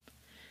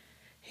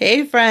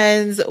Hey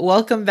friends,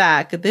 welcome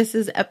back. This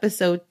is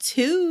episode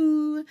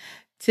 2.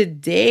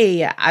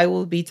 Today, I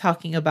will be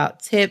talking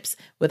about tips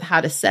with how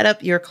to set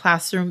up your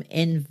classroom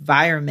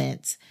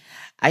environment.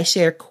 I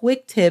share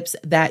quick tips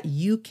that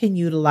you can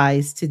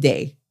utilize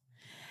today.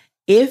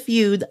 If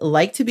you'd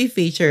like to be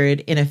featured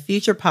in a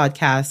future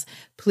podcast,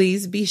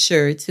 please be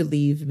sure to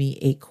leave me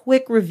a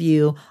quick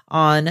review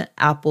on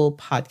Apple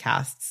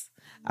Podcasts.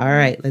 All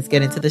right, let's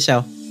get into the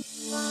show.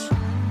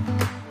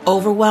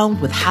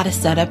 Overwhelmed with how to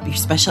set up your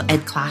special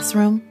ed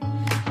classroom?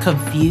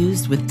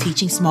 Confused with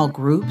teaching small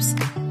groups?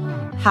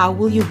 How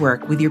will you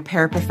work with your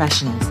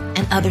paraprofessionals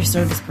and other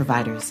service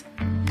providers?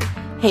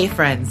 Hey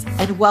friends,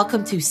 and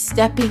welcome to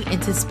Stepping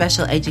into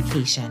Special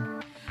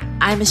Education.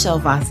 I'm Michelle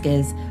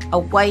Vasquez, a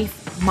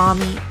wife,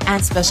 mommy,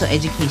 and special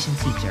education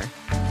teacher.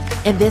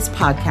 In this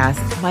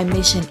podcast, my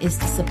mission is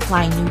to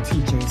supply new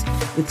teachers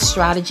with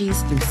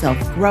strategies through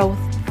self-growth,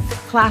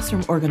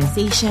 classroom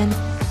organization,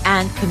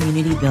 and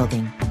community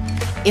building.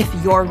 If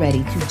you're ready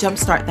to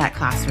jumpstart that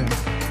classroom,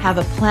 have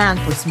a plan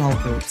for small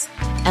groups,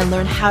 and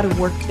learn how to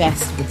work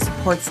best with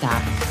support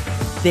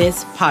staff,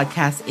 this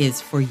podcast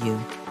is for you.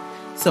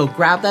 So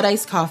grab that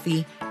iced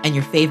coffee and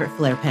your favorite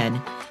Flair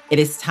pen. It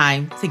is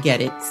time to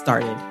get it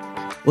started.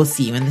 We'll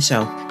see you in the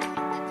show.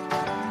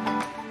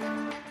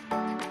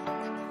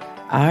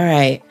 All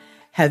right.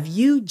 Have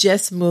you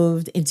just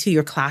moved into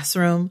your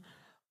classroom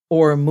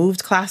or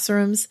moved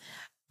classrooms?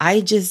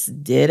 I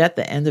just did at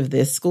the end of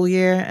this school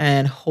year,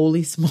 and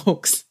holy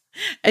smokes,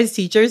 as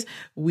teachers,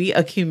 we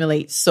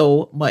accumulate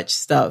so much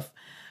stuff.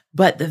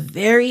 But the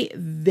very,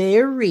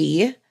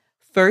 very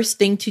first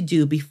thing to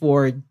do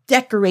before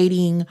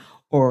decorating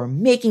or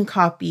making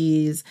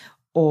copies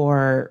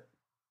or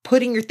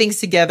putting your things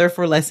together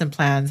for lesson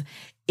plans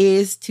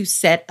is to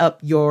set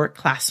up your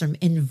classroom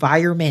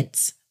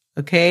environment,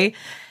 okay?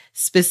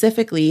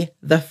 Specifically,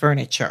 the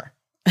furniture.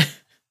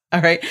 All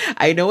right.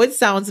 I know it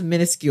sounds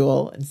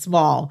minuscule and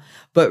small,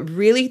 but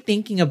really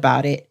thinking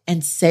about it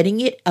and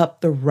setting it up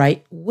the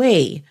right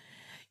way,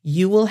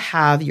 you will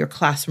have your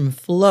classroom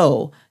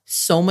flow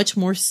so much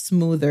more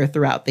smoother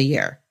throughout the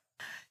year.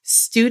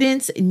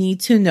 Students need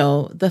to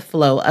know the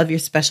flow of your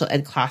special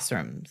ed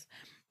classrooms.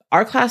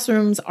 Our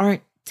classrooms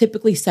aren't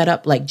typically set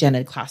up like gen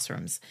ed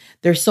classrooms.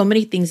 There's so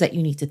many things that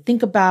you need to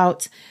think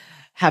about,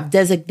 have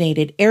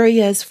designated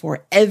areas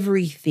for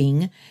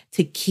everything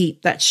to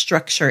keep that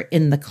structure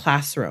in the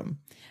classroom.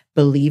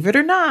 Believe it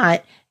or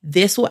not,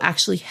 this will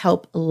actually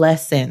help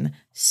lessen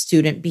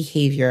student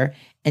behavior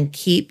and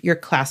keep your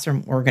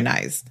classroom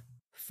organized.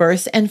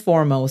 First and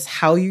foremost,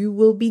 how you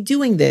will be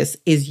doing this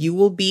is you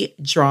will be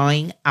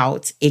drawing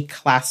out a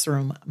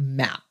classroom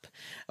map.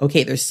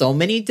 Okay, there's so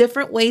many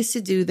different ways to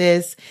do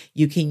this.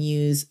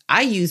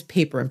 I use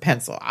paper and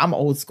pencil. I'm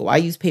old school. I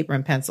use paper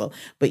and pencil,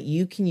 but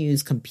you can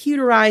use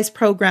computerized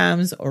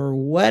programs or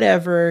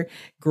whatever,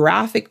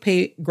 graphic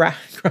paper.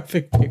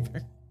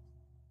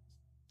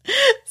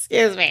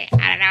 Excuse me.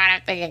 I don't know what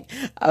I'm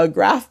thinking.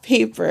 Graph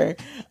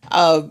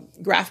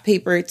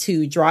paper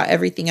to draw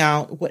everything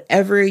out,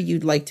 whatever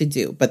you'd like to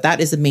do. But that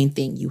is the main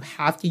thing. You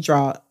have to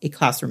draw a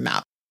classroom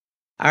map.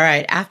 All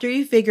right. After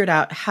you figured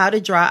out how to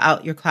draw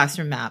out your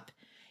classroom map,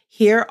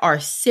 here are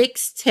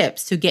 6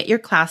 tips to get your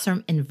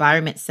classroom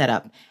environment set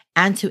up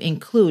and to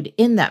include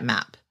in that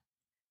map.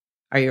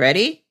 Are you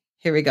ready?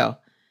 Here we go.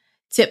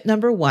 Tip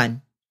number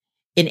 1,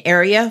 an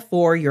area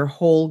for your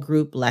whole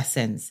group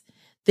lessons.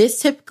 This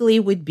typically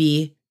would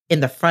be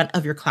in the front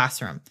of your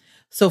classroom.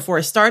 So for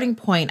a starting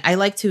point, I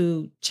like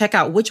to check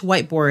out which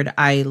whiteboard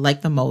I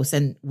like the most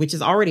and which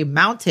is already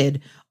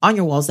mounted on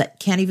your walls that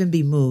can't even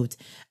be moved.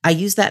 I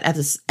use that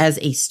as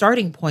a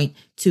starting point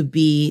to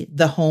be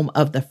the home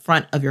of the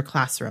front of your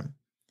classroom.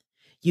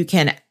 You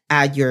can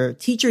add your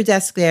teacher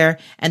desk there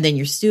and then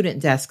your student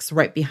desks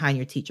right behind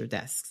your teacher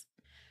desks.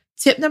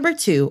 Tip number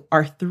 2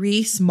 are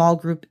 3 small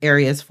group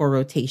areas for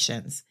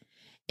rotations.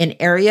 An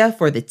area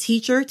for the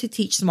teacher to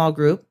teach small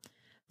group,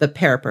 the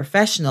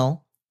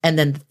paraprofessional, and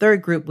then the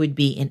third group would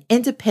be an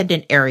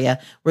independent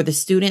area where the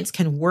students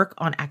can work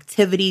on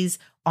activities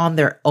on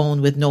their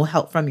own with no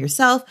help from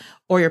yourself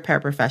or your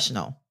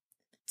paraprofessional.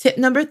 Tip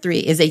number 3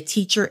 is a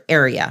teacher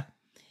area.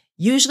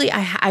 Usually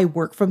I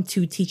work from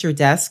 2 teacher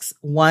desks.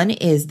 One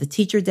is the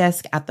teacher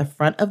desk at the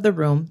front of the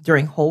room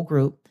during whole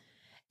group.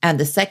 And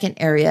the second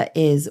area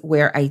is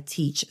where I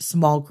teach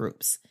small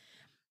groups.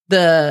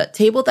 The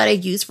table that I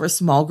use for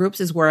small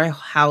groups is where I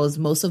house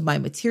most of my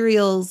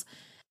materials,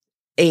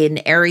 an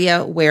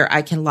area where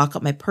I can lock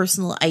up my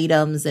personal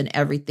items and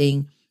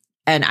everything.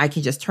 And I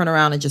can just turn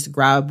around and just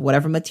grab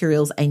whatever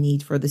materials I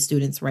need for the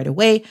students right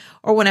away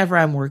or whenever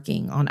I'm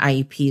working on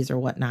IEPs or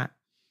whatnot.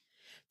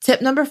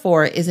 Tip number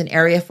 4 is an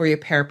area for your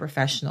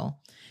paraprofessional.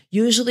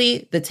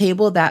 Usually the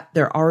table that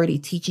they're already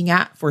teaching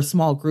at for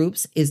small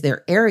groups is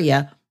their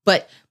area,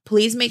 but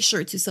please make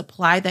sure to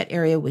supply that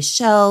area with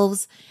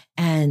shelves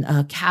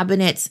and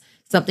cabinets,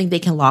 something they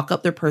can lock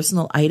up their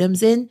personal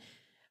items in,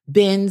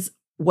 bins,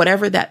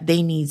 whatever that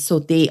they need so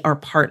they are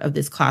part of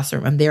this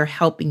classroom and they're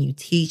helping you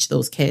teach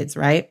those kids,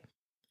 right?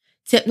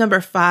 Tip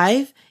number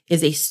 5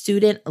 is a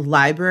student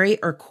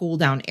library or cool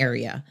down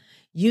area.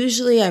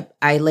 Usually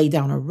I lay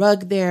down a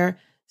rug there,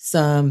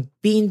 some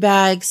bean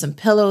bags, some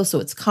pillows, so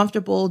it's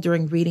comfortable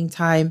during reading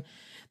time.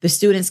 The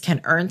students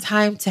can earn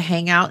time to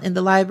hang out in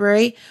the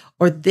library,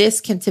 or this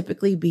can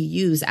typically be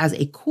used as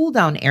a cool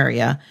down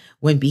area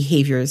when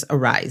behaviors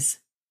arise.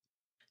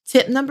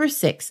 Tip number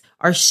 6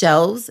 are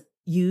shelves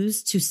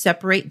used to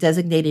separate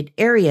designated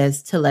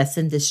areas to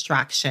lessen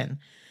distraction.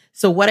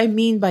 So what I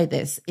mean by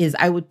this is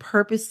I would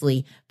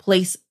purposely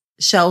place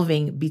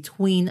shelving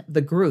between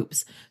the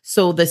groups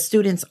so the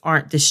students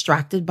aren't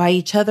distracted by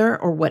each other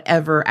or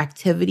whatever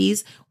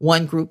activities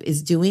one group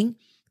is doing,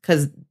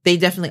 because they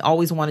definitely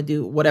always want to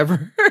do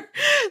whatever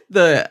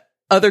the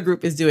other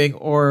group is doing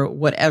or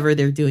whatever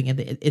they're doing in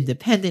the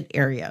independent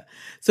area.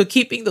 So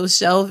keeping those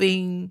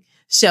shelving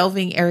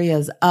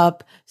areas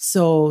up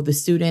so the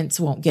students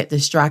won't get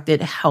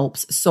distracted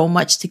helps so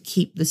much to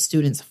keep the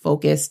students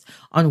focused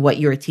on what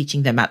you're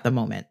teaching them at the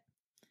moment.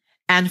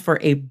 And for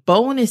a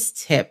bonus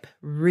tip,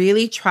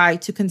 really try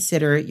to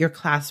consider your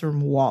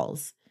classroom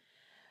walls.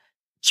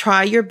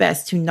 Try your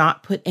best to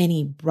not put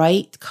any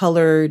bright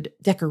colored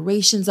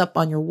decorations up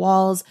on your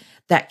walls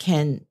that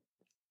can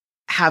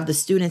have the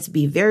students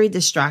be very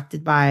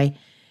distracted by.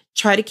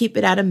 Try to keep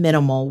it at a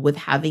minimal with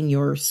having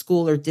your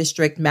school or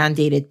district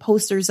mandated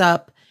posters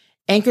up,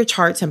 anchor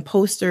charts and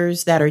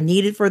posters that are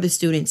needed for the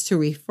students to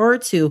refer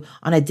to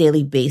on a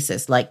daily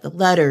basis, like the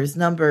letters,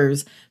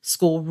 numbers,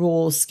 school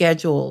rules,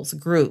 schedules,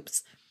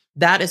 groups.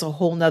 That is a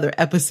whole nother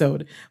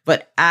episode,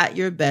 but at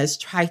your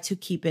best, try to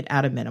keep it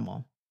at a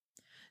minimal.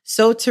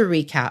 So to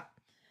recap,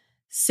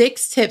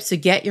 6 tips to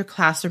get your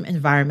classroom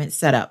environment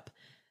set up.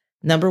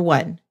 Number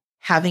 1,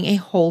 having a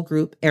whole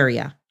group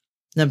area.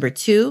 Number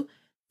 2,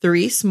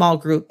 3 small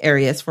group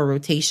areas for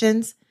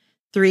rotations.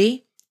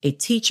 3, a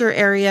teacher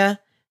area.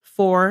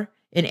 4,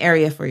 an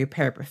area for your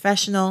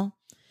paraprofessional.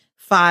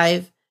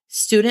 5,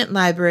 student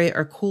library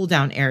or cool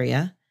down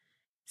area.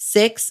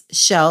 6,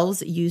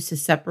 shelves used to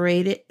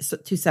separate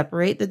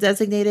the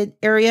designated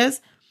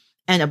areas.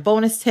 And a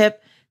bonus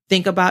tip,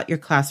 think about your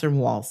classroom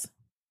walls.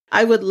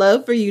 I would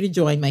love for you to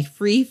join my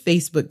free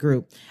Facebook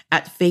group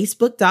at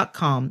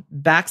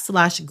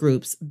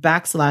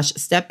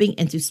facebook.com/groups/stepping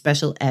into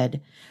special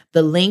ed.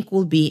 The link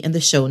will be in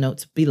the show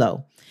notes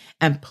below.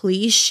 And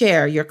please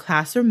share your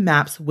classroom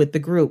maps with the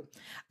group.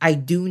 I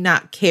do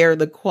not care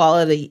the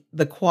quality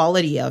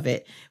of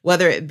it,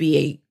 whether it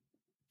be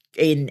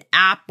an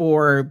app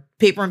or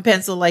paper and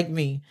pencil like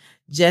me.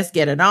 Just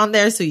get it on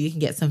there so you can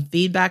get some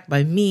feedback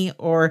by me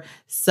or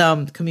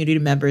some community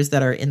members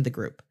that are in the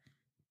group.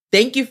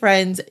 Thank you,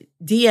 friends.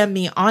 DM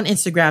me on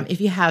Instagram if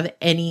you have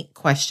any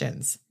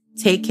questions.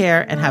 Take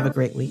care and have a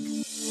great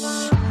week.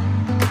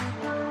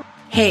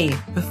 Hey,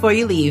 before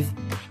you leave,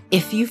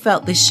 if you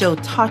felt this show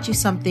taught you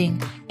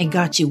something and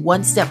got you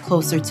one step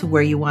closer to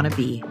where you want to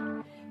be,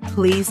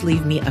 please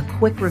leave me a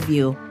quick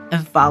review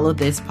and follow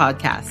this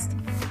podcast.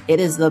 It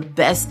is the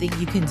best thing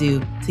you can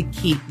do to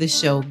keep the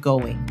show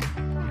going.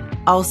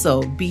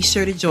 Also, be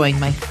sure to join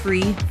my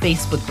free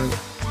Facebook group.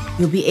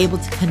 You'll be able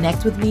to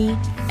connect with me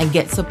and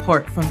get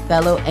support from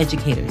fellow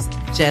educators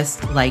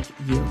just like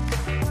you.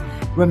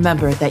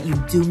 Remember that you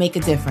do make a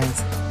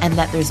difference and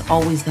that there's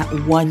always that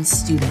one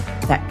student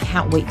that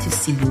can't wait to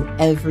see you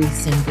every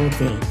single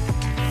day.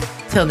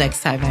 Till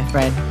next time, my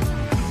friend,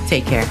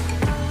 take care.